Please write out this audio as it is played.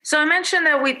So I mentioned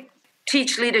that we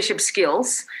teach leadership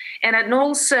skills. And at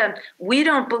Knowles, we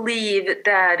don't believe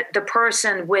that the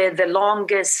person with the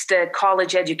longest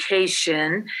college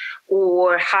education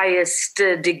or highest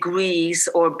degrees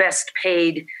or best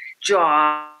paid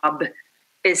job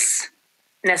is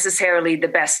necessarily the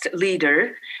best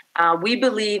leader. We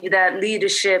believe that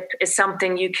leadership is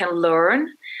something you can learn.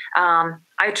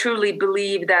 I truly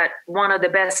believe that one of the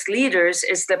best leaders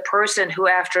is the person who,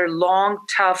 after a long,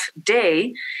 tough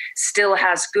day, still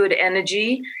has good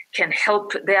energy, can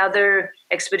help the other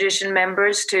expedition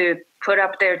members to put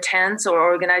up their tents or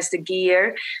organize the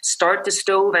gear, start the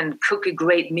stove, and cook a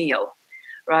great meal,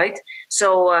 right?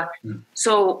 So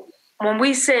when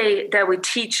we say that we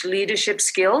teach leadership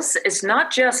skills, it's not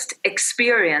just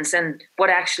experience and what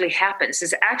actually happens.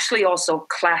 It's actually also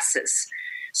classes.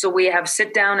 So we have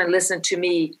sit down and listen to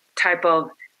me type of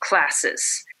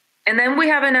classes. And then we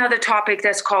have another topic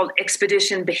that's called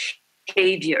expedition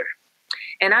behavior.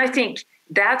 And I think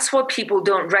that's what people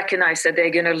don't recognize that they're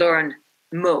going to learn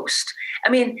most. I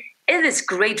mean, it is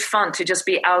great fun to just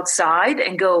be outside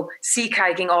and go sea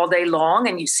kayaking all day long,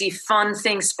 and you see fun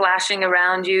things splashing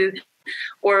around you,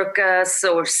 orcas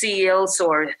or seals,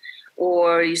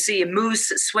 or you see a moose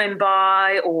swim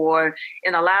by, or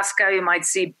in Alaska you might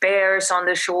see bears on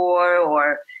the shore,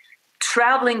 or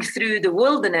traveling through the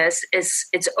wilderness is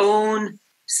its own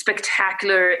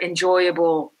spectacular,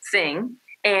 enjoyable thing.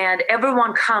 And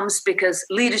everyone comes because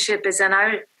leadership is in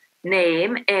our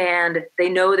name and they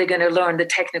know they're going to learn the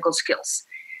technical skills.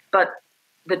 But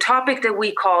the topic that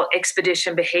we call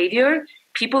expedition behavior,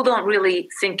 people don't really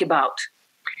think about.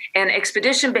 And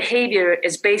expedition behavior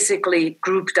is basically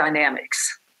group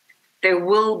dynamics. There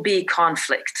will be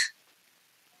conflict.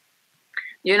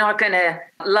 You're not going to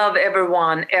love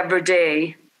everyone every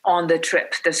day on the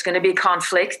trip. There's going to be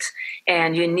conflict,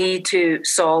 and you need to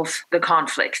solve the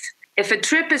conflict. If a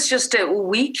trip is just a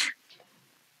week,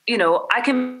 I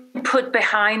can put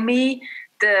behind me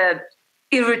the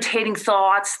irritating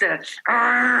thoughts,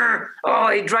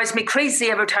 it drives me crazy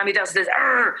every time he does this,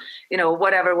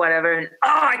 whatever. And,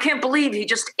 I can't believe he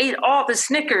just ate all the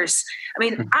Snickers. I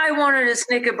mean, I wanted a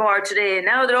Snicker bar today, and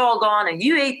now they're all gone, and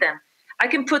you ate them. I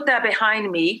can put that behind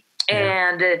me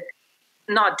and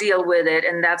not deal with it,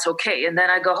 and that's okay. And then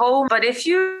I go home. But if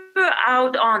you're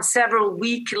out on several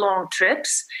week-long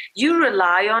trips, you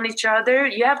rely on each other.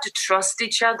 You have to trust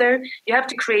each other. You have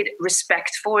to create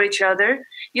respect for each other.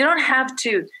 You don't have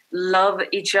to love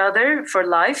each other for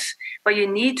life, but you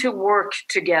need to work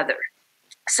together.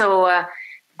 So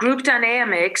group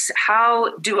dynamics,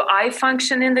 how do I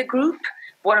function in the group?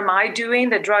 What am I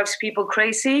doing that drives people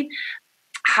crazy?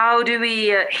 How do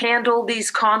we handle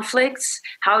these conflicts?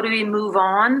 How do we move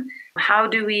on? How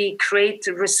do we create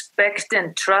respect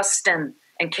and trust and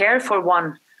care for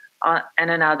one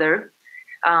and another?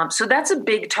 So that's a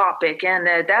big topic,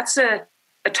 and that's a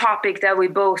topic that we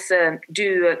both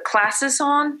do classes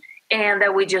on and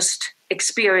that we just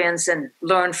experience and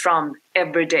learn from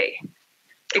every day.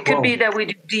 It could be that we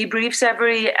do debriefs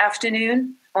every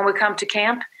afternoon when we come to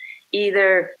camp,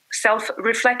 either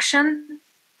self-reflection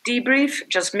debrief,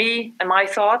 just me and my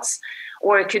thoughts,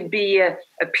 or it could be a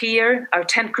peer, our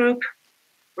tent group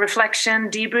reflection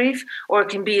debrief, or it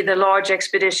can be the large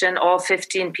expedition, all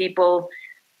 15 people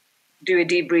do a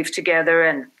debrief together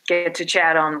and get to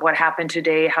chat on what happened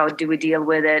today, how do we deal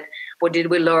with it, what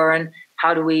did we learn,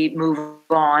 how do we move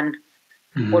on,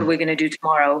 what are we going to do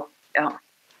tomorrow.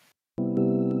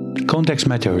 Context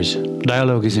matters.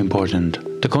 Dialogue is important.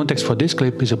 The context for this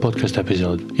clip is a podcast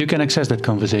episode. You can access that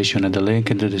conversation at the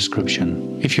link in the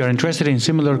description. If you are interested in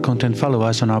similar content, follow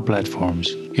us on our platforms.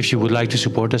 If you would like to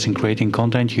support us in creating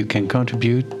content, you can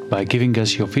contribute by giving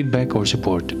us your feedback or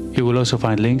support. You will also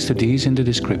find links to these in the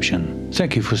description.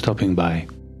 Thank you for stopping by.